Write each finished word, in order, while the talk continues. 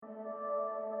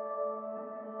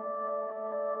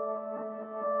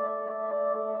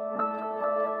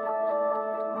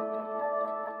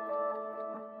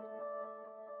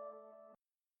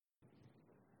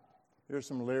Here's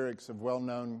some lyrics of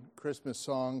well-known Christmas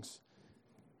songs.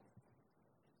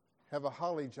 Have a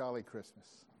holly jolly Christmas.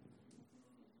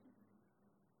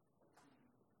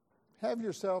 Have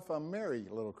yourself a merry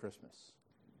little Christmas.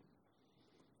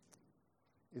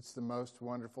 It's the most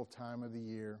wonderful time of the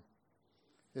year.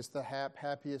 It's the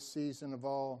happiest season of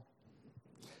all.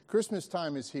 Christmas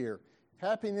time is here.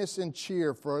 Happiness and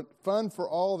cheer, for fun for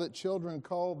all that children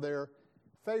call their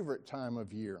favorite time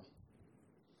of year.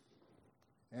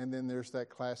 And then there's that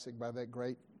classic by that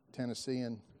great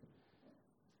Tennessean,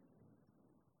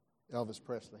 Elvis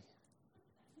Presley.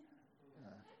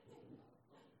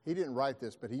 He didn't write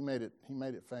this, but he made it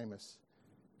famous.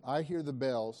 I hear the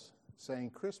bells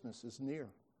saying Christmas is near.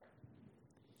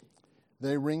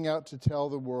 They ring out to tell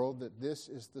the world that this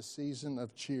is the season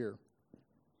of cheer.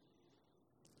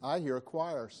 I hear a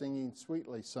choir singing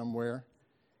sweetly somewhere,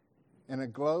 and a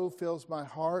glow fills my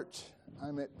heart.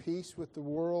 I'm at peace with the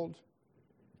world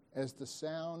as the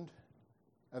sound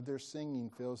of their singing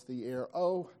fills the air.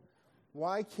 Oh,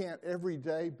 why can't every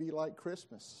day be like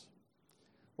Christmas?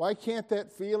 Why can't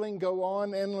that feeling go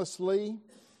on endlessly?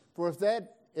 For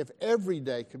if every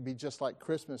day could be just like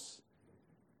Christmas,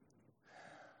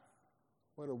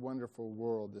 what a wonderful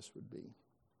world this would be.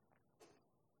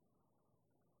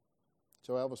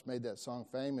 So Elvis made that song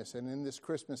famous. And in this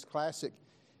Christmas classic,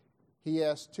 he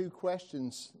asked two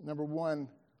questions. Number one,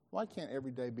 why can't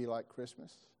every day be like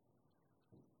Christmas?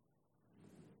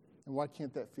 And why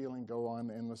can't that feeling go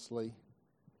on endlessly?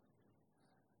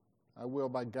 I will,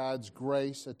 by God's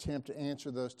grace, attempt to answer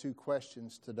those two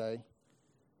questions today.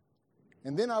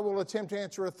 And then I will attempt to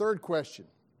answer a third question.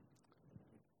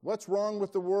 What's wrong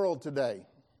with the world today?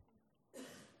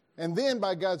 And then,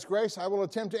 by God's grace, I will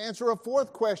attempt to answer a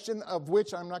fourth question, of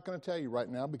which I'm not going to tell you right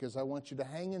now because I want you to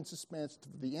hang in suspense to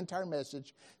the entire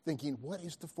message thinking, what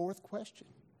is the fourth question?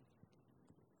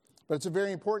 But it's a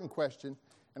very important question,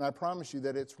 and I promise you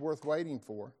that it's worth waiting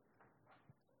for.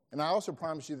 And I also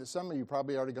promise you that some of you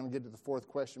probably already going to get to the fourth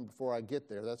question before I get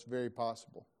there. That's very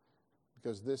possible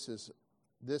because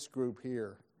this group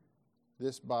here,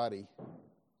 this body,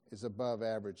 is above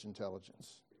average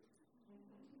intelligence.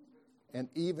 And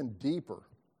even deeper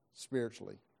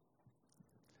spiritually.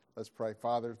 Let's pray.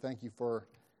 Father, thank you for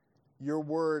your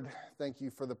word. Thank you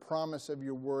for the promise of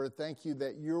your word. Thank you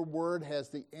that your word has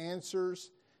the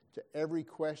answers to every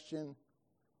question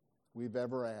we've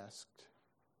ever asked.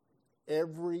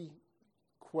 Every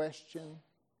question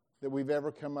that we've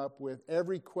ever come up with,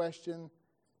 every question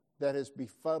that has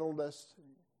befuddled us,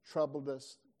 troubled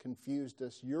us, confused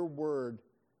us, your word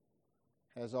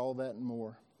has all that and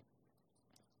more.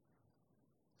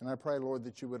 And I pray, Lord,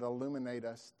 that you would illuminate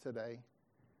us today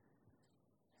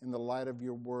in the light of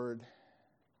your word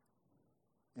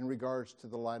in regards to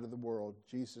the light of the world,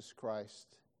 Jesus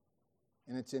Christ.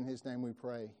 And it's in his name we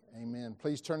pray. Amen.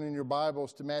 Please turn in your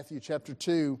Bibles to Matthew chapter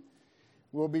 2.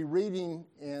 We'll be reading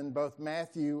in both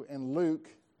Matthew and Luke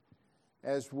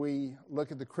as we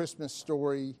look at the Christmas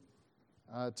story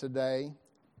today.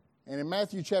 And in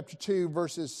Matthew chapter 2,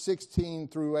 verses 16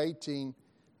 through 18,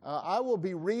 I will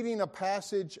be reading a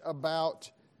passage about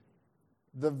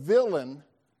the villain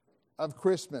of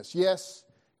Christmas. Yes,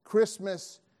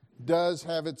 Christmas does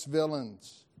have its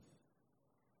villains.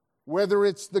 Whether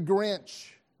it's the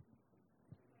Grinch,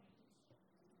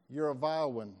 you're a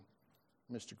vile one,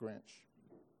 Mr. Grinch.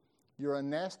 You're a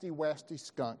nasty, wasty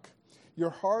skunk.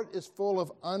 Your heart is full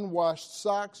of unwashed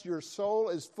socks. Your soul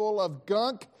is full of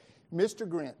gunk, Mr.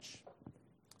 Grinch.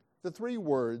 The three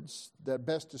words that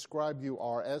best describe you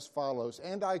are as follows,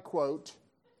 and I quote,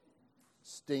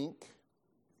 stink,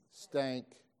 stank,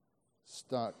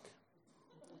 stunk.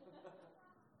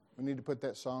 We need to put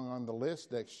that song on the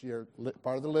list next year,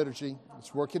 part of the liturgy.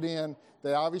 Let's work it in.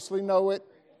 They obviously know it.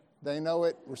 They know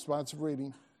it. Responsive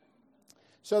reading.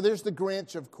 So there's the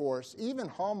Grinch, of course. Even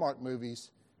Hallmark movies,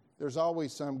 there's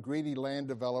always some greedy land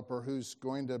developer who's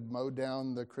going to mow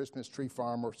down the Christmas tree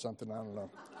farm or something. I don't know.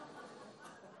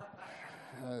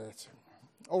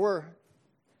 Or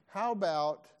how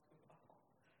about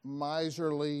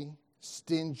miserly,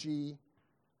 stingy,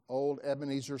 old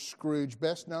Ebenezer Scrooge,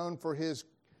 best known for his,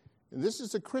 this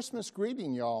is a Christmas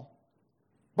greeting, y'all.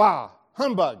 Bah,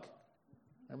 humbug.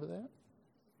 Remember that?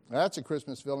 That's a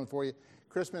Christmas villain for you.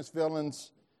 Christmas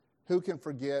villains, who can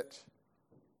forget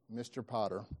Mr.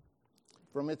 Potter?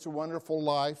 From It's a Wonderful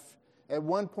Life. At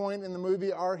one point in the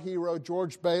movie, our hero,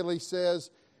 George Bailey,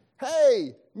 says,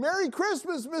 "Hey, Merry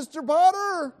Christmas, Mr.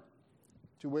 Potter!"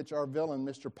 To which our villain,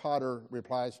 Mr. Potter,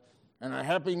 replies, "And a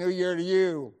Happy New Year to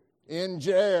you, in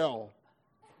jail."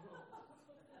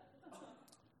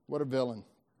 What a villain.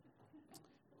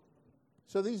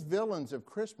 So these villains of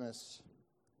Christmas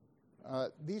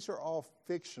These are all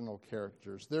fictional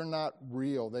characters. They're not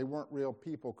real. They weren't real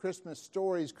people. Christmas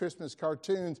stories, Christmas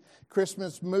cartoons,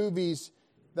 Christmas movies,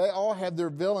 they all have their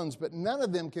villains, but none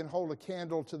of them can hold a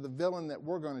candle to the villain that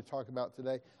we're going to talk about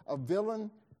today, a villain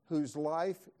whose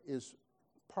life is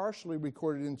partially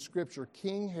recorded in Scripture,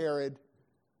 King Herod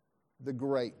the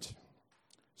Great.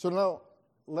 So now,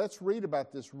 let's read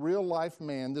about this real-life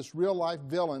man, this real-life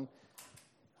villain,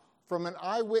 from an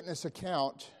eyewitness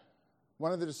account.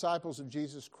 One of the disciples of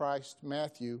Jesus Christ,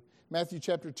 Matthew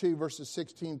chapter 2, verses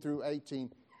 16 through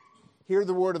 18. Hear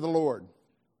the word of the Lord.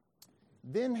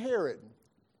 Then Herod,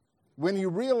 when he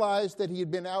realized that he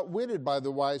had been outwitted by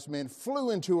the wise men,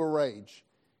 flew into a rage.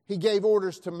 He gave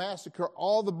orders to massacre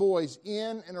all the boys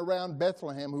in and around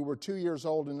Bethlehem who were 2 years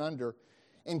old and under,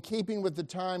 in keeping with the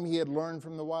time he had learned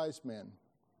from the wise men.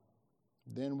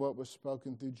 Then what was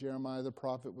spoken through Jeremiah the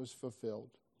prophet was fulfilled.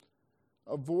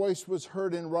 A voice was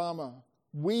heard in Ramah,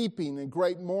 weeping in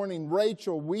great mourning,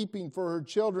 Rachel weeping for her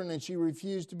children, and she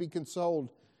refused to be consoled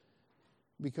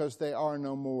because they are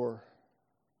no more.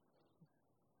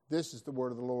 This is the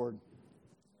word of the Lord.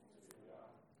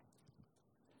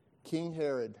 King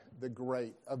Herod the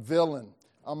Great, a villain,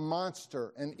 a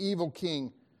monster, an evil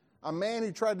king, a man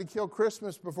who tried to kill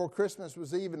Christmas before Christmas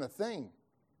was even a thing.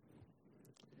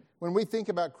 When we think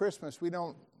about Christmas, we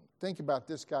don't think about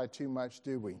this guy too much,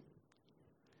 do we?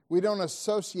 We don't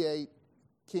associate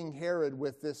King Herod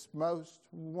with this most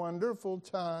wonderful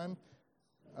time.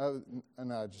 No,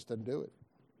 it just doesn't do it.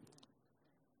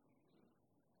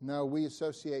 No, we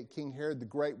associate King Herod the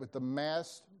Great with the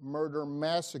mass murder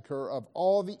massacre of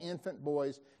all the infant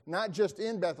boys, not just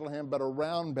in Bethlehem, but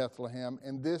around Bethlehem.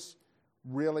 And this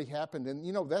really happened. And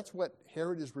you know, that's what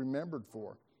Herod is remembered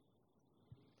for.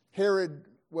 Herod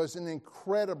was an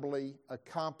incredibly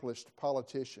accomplished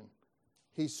politician.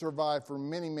 He survived for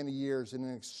many, many years in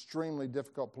an extremely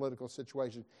difficult political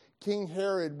situation. King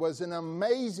Herod was an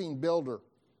amazing builder.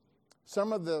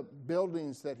 Some of the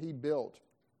buildings that he built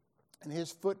and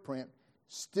his footprint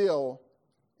still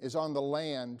is on the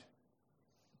land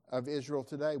of Israel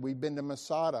today. We've been to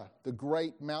Masada, the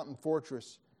great mountain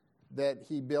fortress that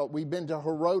he built. We've been to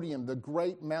Herodium, the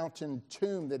great mountain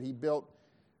tomb that he built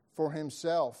for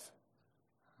himself.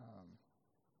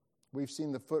 We've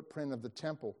seen the footprint of the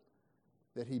temple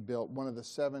that he built, one of the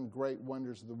 7 great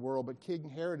wonders of the world. But King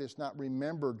Herod is not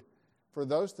remembered for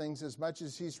those things as much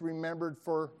as he's remembered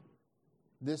for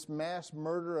this mass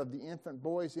murder of the infant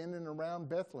boys in and around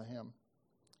Bethlehem.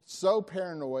 So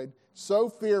paranoid, so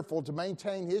fearful to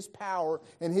maintain his power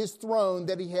and his throne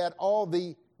that he had all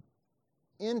the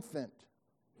infant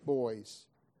boys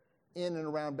in and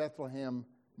around Bethlehem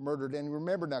murdered. And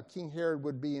remember now, King Herod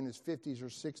would be in his 50s or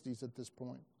 60s at this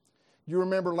point. You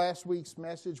remember last week's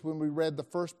message when we read the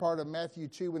first part of Matthew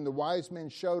 2 when the wise men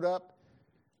showed up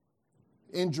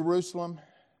in Jerusalem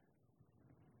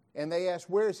and they asked,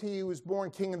 "Where is he who was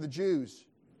born King of the Jews?"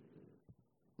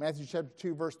 Matthew chapter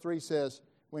 2 verse 3 says,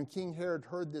 when King Herod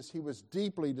heard this, he was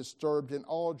deeply disturbed and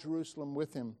all Jerusalem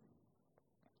with him.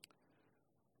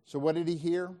 So what did he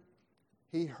hear?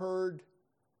 He heard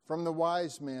from the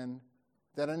wise men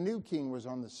that a new king was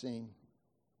on the scene.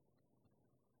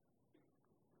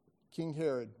 King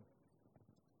Herod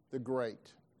the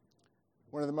Great,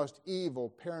 one of the most evil,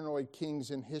 paranoid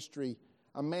kings in history,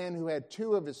 a man who had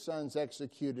 2 of his sons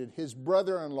executed, his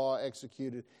brother-in-law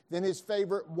executed, then his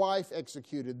favorite wife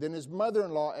executed, then his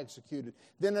mother-in-law executed,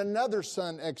 then another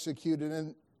son executed,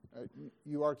 and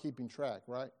you are keeping track,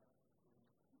 right?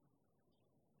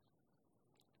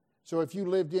 So if you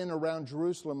lived in around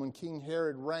Jerusalem when King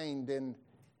Herod reigned and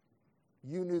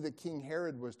you knew that King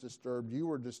Herod was disturbed, you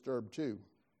were disturbed too.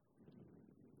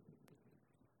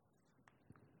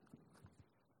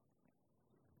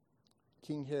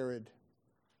 King Herod,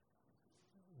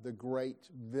 the great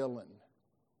villain,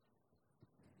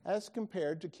 as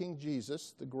compared to King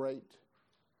Jesus, the great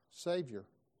Savior.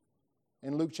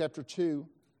 In Luke chapter 2,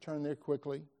 turn there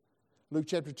quickly. Luke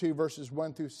chapter 2, verses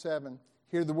 1 through 7.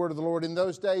 Hear the word of the Lord. In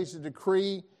those days, a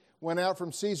decree went out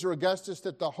from Caesar Augustus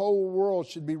that the whole world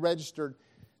should be registered.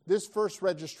 This first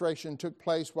registration took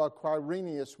place while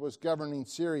Quirinius was governing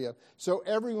Syria. So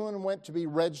everyone went to be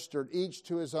registered, each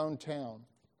to his own town.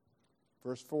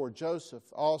 Verse 4, Joseph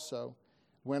also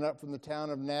went up from the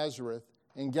town of Nazareth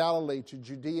in Galilee to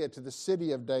Judea to the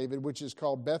city of David, which is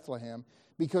called Bethlehem,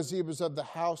 because he was of the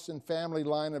house and family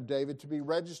line of David, to be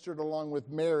registered along with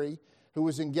Mary, who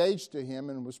was engaged to him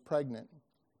and was pregnant.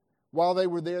 While they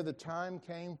were there, the time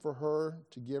came for her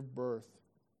to give birth.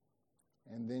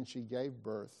 And then she gave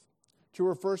birth to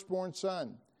her firstborn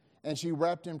son. And she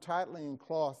wrapped him tightly in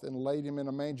cloth and laid him in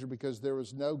a manger because there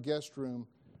was no guest room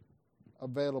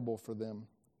available for them.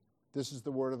 This is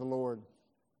the word of the Lord.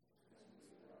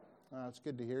 It's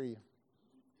good to hear you.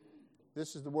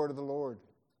 This is the word of the Lord.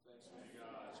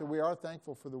 So we are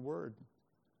thankful for the word.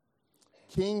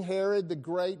 King Herod the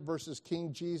Great versus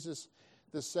King Jesus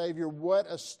the Savior. What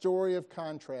a story of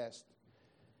contrast.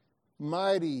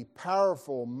 Mighty,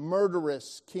 powerful,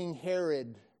 murderous King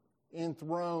Herod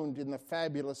enthroned in the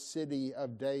fabulous city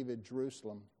of David,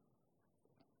 Jerusalem.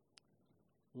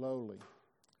 Lowly,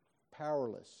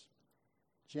 powerless,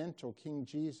 gentle King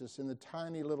Jesus in the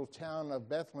tiny little town of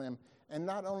Bethlehem. And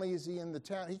not only is he in the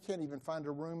town, he can't even find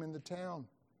a room in the town.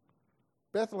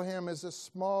 Bethlehem is a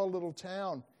small little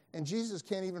town, and Jesus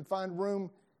can't even find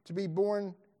room to be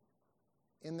born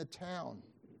in the town.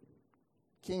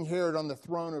 King Herod on the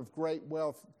throne of great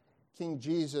wealth, King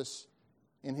Jesus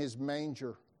in his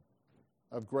manger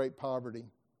of great poverty.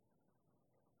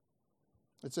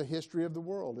 It's a history of the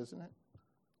world, isn't it?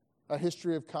 A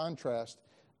history of contrast.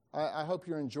 I hope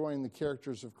you're enjoying the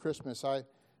characters of Christmas. I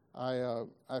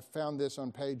found this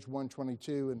on page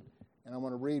 122, and I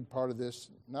want to read part of this.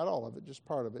 Not all of it, just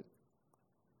part of it.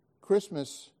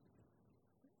 Christmas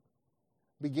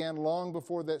began long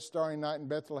before that starry night in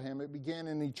Bethlehem. It began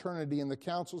in eternity in the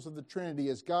councils of the Trinity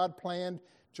as God planned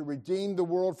to redeem the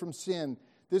world from sin.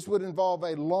 This would involve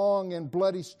a long and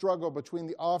bloody struggle between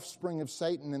the offspring of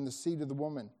Satan and the seed of the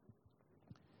woman.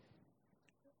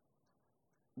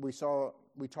 We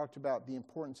talked about the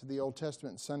importance of the Old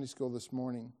Testament in Sunday school this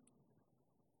morning.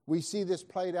 We see this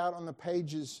played out on the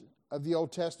pages of the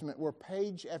Old Testament, where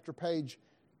page after page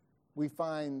we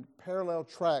find parallel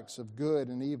tracks of good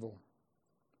and evil.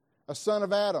 A son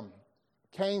of Adam,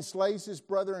 Cain slays his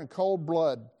brother in cold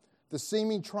blood, the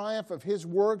seeming triumph of his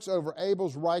works over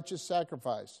Abel's righteous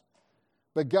sacrifice.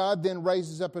 But God then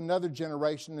raises up another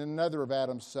generation, and another of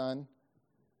Adam's son,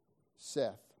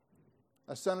 Seth.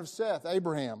 A son of Seth,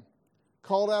 Abraham,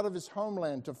 called out of his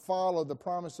homeland to follow the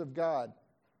promise of God.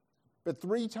 But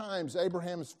 3 times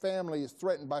Abraham's family is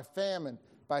threatened by famine,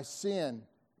 by sin,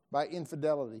 by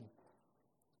infidelity.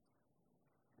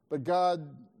 But God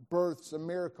births a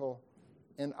miracle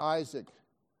in Isaac,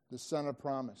 the son of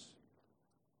promise.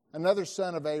 Another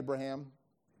son of Abraham,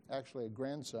 actually a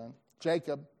grandson,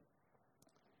 Jacob,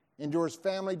 endures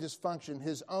family dysfunction,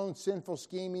 his own sinful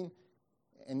scheming,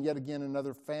 and yet again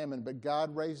another famine. But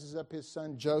God raises up his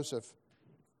son Joseph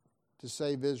to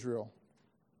save Israel.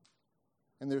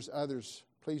 And there's others.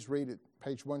 Please read it,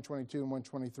 page 122 and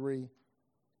 123.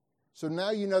 So now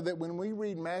you know that when we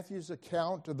read Matthew's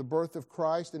account of the birth of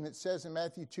Christ, and it says in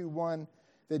Matthew 2:1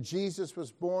 that Jesus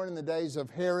was born in the days of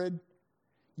Herod,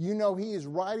 you know he is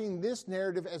writing this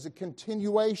narrative as a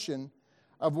continuation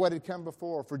of what had come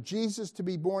before. For Jesus to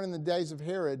be born in the days of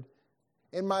Herod,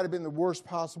 it might have been the worst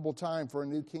possible time for a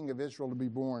new king of Israel to be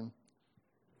born.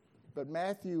 But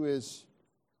Matthew is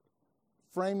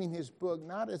framing his book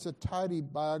not as a tidy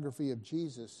biography of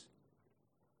Jesus,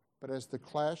 but as the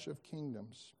clash of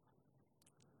kingdoms,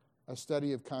 a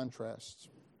study of contrasts.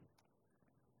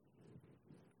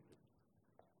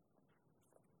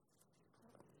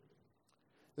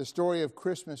 The story of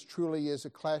Christmas truly is a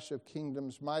clash of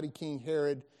kingdoms. Mighty King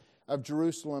Herod of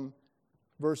Jerusalem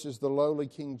versus the lowly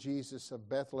King Jesus of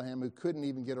Bethlehem, who couldn't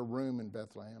even get a room in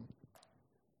Bethlehem.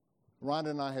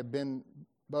 Rhonda and I have been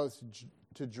both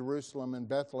to Jerusalem and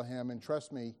Bethlehem, and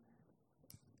trust me,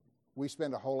 we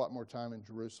spend a whole lot more time in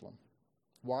Jerusalem.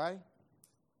 Why?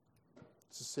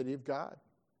 It's the city of God.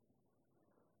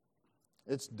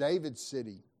 It's David's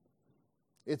city.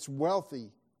 It's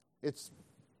wealthy. It's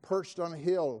perched on a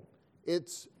hill.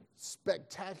 It's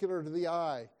spectacular to the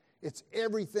eye. It's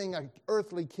everything an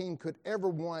earthly king could ever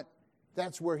want.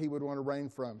 That's where he would want to reign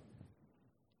from.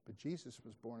 But Jesus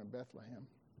was born in Bethlehem.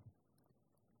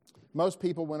 Most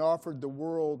people, when offered the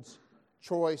world's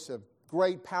choice of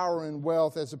great power and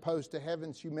wealth as opposed to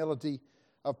heaven's humility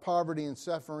of poverty and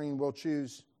suffering, will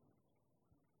choose,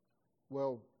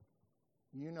 well,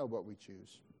 you know what we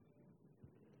choose.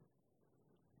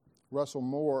 Russell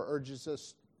Moore urges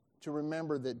us to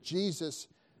remember that Jesus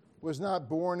was not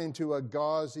born into a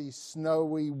gauzy,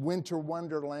 snowy winter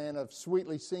wonderland of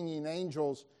sweetly singing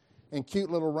angels and cute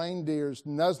little reindeers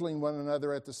nuzzling one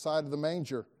another at the side of the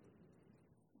manger.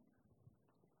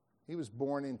 He was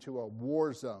born into a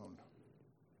war zone.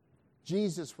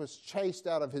 Jesus was chased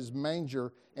out of his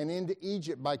manger and into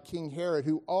Egypt by King Herod,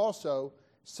 who also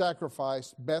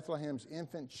sacrificed Bethlehem's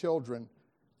infant children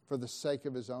for the sake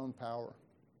of his own power.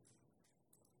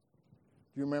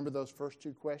 Do you remember those first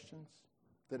 2 questions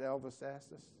that Elvis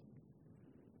asked us?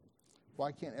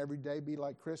 Why can't every day be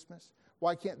like Christmas?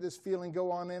 Why can't this feeling go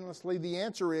on endlessly? The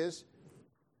answer is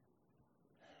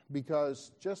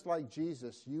because just like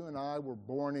Jesus, you and I were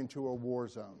born into a war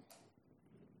zone.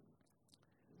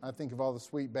 I think of all the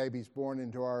sweet babies born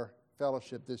into our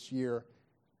fellowship this year.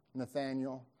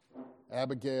 Nathaniel,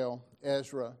 Abigail,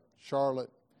 Ezra, Charlotte.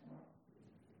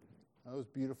 Those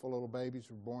beautiful little babies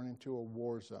were born into a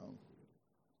war zone.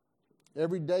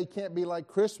 Every day can't be like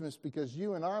Christmas because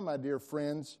you and I, my dear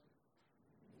friends,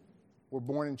 were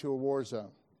born into a war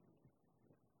zone.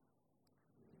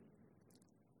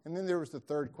 And then there was the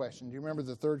third question. Do you remember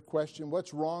the third question?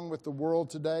 What's wrong with the world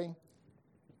today?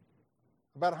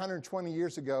 About 120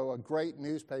 years ago, a great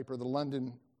newspaper,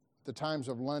 the Times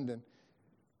of London,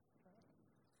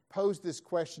 posed this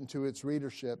question to its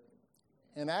readership.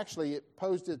 And actually, it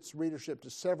posed its readership to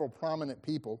several prominent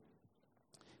people.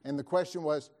 And the question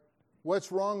was,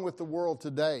 what's wrong with the world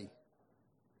today?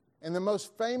 And the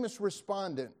most famous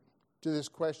respondent to this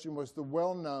question was the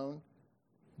well-known,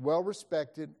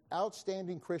 well-respected,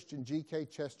 outstanding Christian G.K.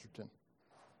 Chesterton.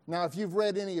 Now, if you've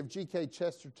read any of G.K.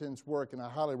 Chesterton's work, and I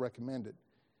highly recommend it,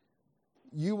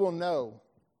 you will know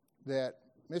that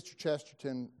Mr.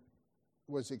 Chesterton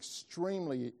was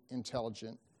extremely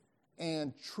intelligent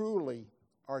and truly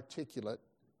articulate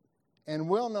and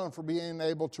well known for being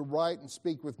able to write and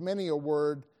speak with many a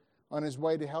word on his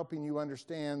way to helping you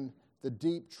understand the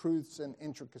deep truths and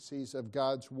intricacies of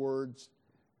God's words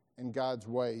and God's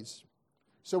ways.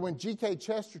 So when G.K.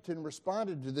 Chesterton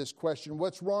responded to this question,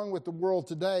 what's wrong with the world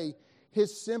today,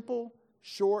 his simple,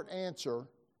 short answer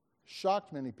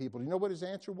shocked many people. Do you know what his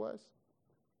answer was?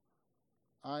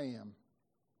 I am.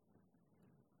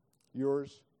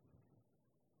 Yours,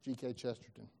 G.K.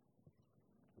 Chesterton.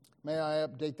 May I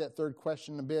update that third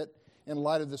question a bit in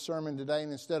light of the sermon today?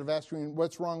 And instead of asking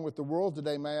what's wrong with the world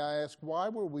today, may I ask, why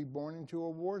were we born into a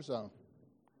war zone?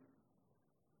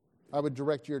 I would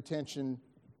direct your attention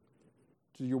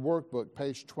to your workbook,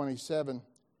 page 27.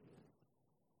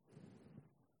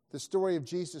 The story of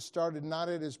Jesus started not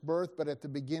at his birth, but at the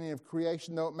beginning of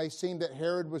creation. Though it may seem that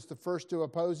Herod was the first to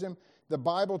oppose him, the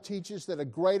Bible teaches that a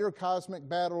greater cosmic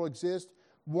battle exists,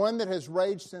 one that has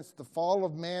raged since the fall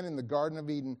of man in the Garden of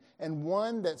Eden, and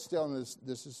one that still, and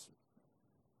this is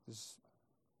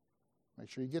make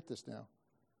sure you get this now,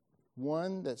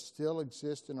 one that still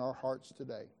exists in our hearts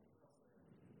today.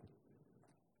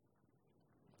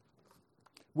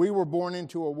 We were born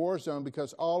into a war zone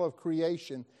because all of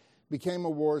creation became a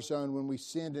war zone when we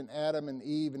sinned in Adam and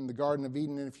Eve in the Garden of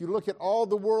Eden. And if you look at all of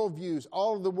the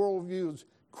worldviews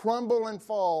crumble and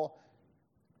fall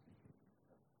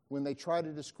when they try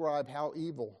to describe how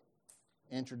evil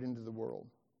entered into the world.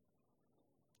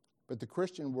 But the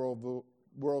Christian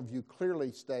worldview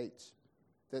clearly states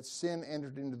that sin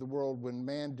entered into the world when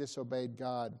man disobeyed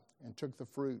God and took the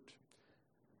fruit.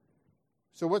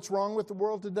 So what's wrong with the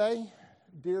world today,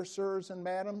 dear sirs and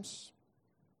madams?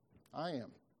 I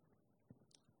am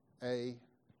a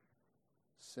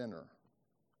sinner.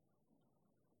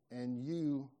 And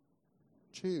you,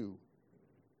 too,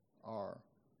 are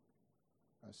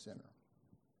a sinner.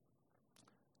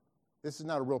 This is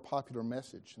not a real popular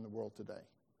message in the world today.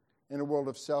 In a world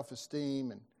of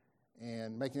self-esteem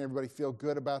and making everybody feel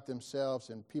good about themselves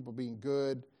and people being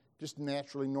good, just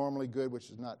naturally, normally good,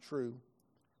 which is not true.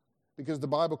 Because the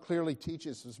Bible clearly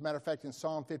teaches, as a matter of fact, in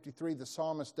Psalm 53, the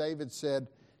psalmist David said,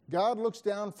 God looks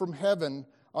down from heaven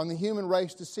on the human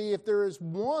race to see if there is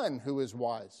one who is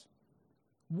wise,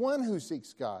 one who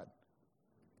seeks God.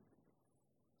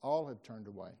 All have turned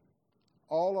away.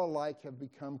 All alike have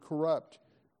become corrupt.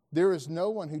 There is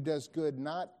no one who does good,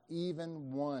 not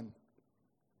even one.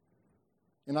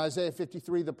 In Isaiah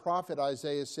 53, the prophet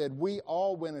Isaiah said, we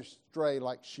all went astray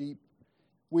like sheep.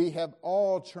 We have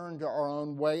all turned to our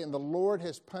own way, and the Lord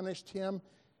has punished him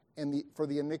for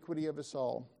the iniquity of us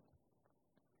all.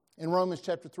 In Romans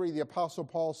chapter 3, the Apostle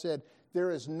Paul said, there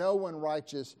is no one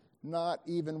righteous, not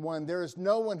even one. There is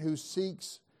no one who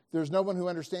seeks, there's no one who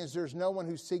understands, there's no one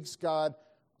who seeks God.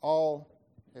 All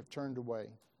have turned away.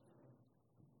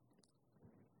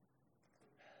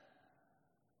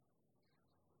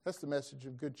 That's the message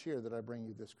of good cheer that I bring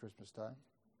you this Christmas time.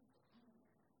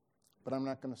 But I'm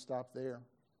not going to stop there.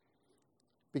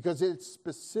 Because it's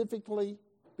specifically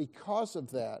because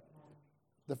of that,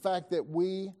 the fact that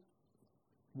we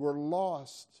were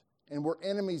lost and were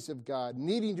enemies of God,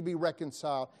 needing to be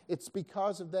reconciled, it's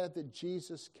because of that that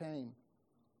Jesus came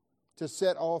to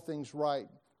set all things right,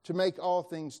 to make all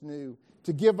things new,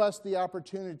 to give us the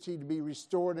opportunity to be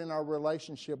restored in our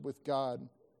relationship with God.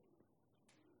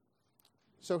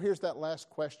 So here's that last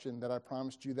question that I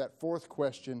promised you, that fourth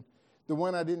question, the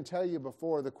one I didn't tell you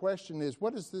before. The question is,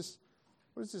 what does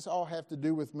this all have to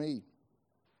do with me?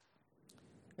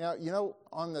 Now,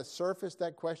 on the surface,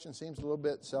 that question seems a little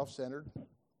bit self-centered.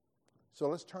 So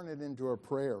let's turn it into a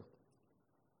prayer.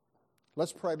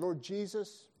 Let's pray. Lord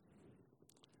Jesus,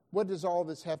 What does all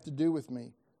this have to do with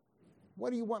me? What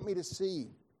do you want me to see?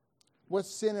 What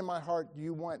sin in my heart do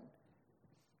you want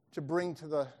to bring to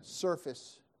the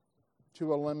surface,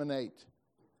 to eliminate?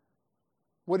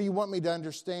 What do you want me to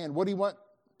understand? What do you want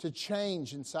to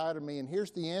change inside of me? And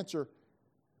here's the answer.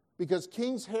 Because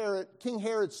King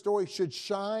Herod's story should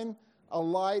shine a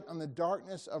light on the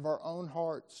darkness of our own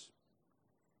hearts.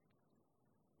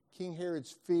 King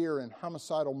Herod's fear and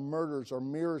homicidal murders are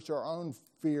mirrors to our own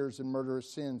fears and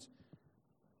murderous sins.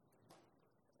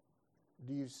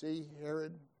 Do you see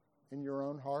Herod in your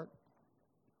own heart?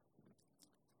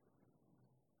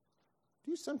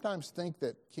 Do you sometimes think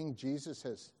that King Jesus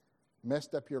has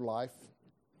messed up your life?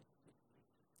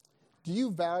 Do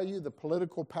you value the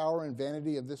political power and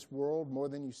vanity of this world more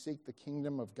than you seek the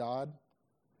kingdom of God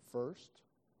first?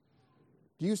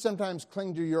 Do you sometimes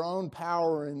cling to your own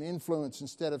power and influence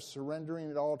instead of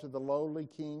surrendering it all to the lowly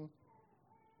king,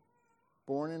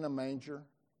 born in a manger,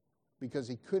 because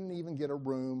he couldn't even get a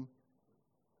room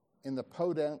in the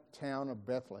podunk town of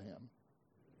Bethlehem?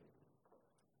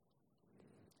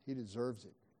 He deserves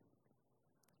it.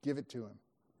 Give it to him.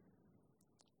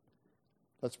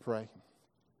 Let's pray.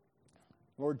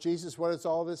 Lord Jesus, what does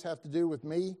all this have to do with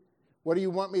me? What do you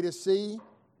want me to see?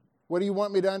 What do you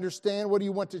want me to understand? What do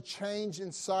you want to change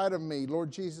inside of me?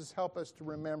 Lord Jesus, help us to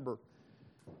remember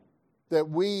that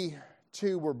we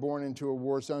too were born into a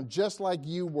war zone, just like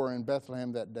you were in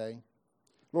Bethlehem that day.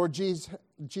 Lord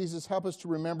Jesus, help us to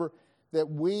remember that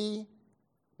we,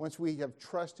 once we have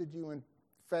trusted you in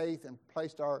faith and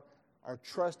placed our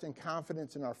trust and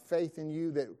confidence and our faith in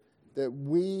you, that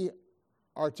we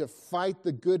are to fight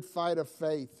the good fight of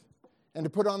faith and to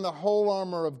put on the whole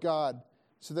armor of God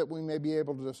so that we may be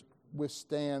able to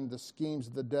withstand the schemes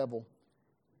of the devil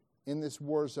in this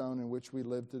war zone in which we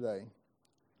live today.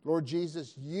 Lord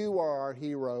Jesus, you are our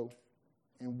hero,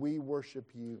 and we worship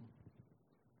you.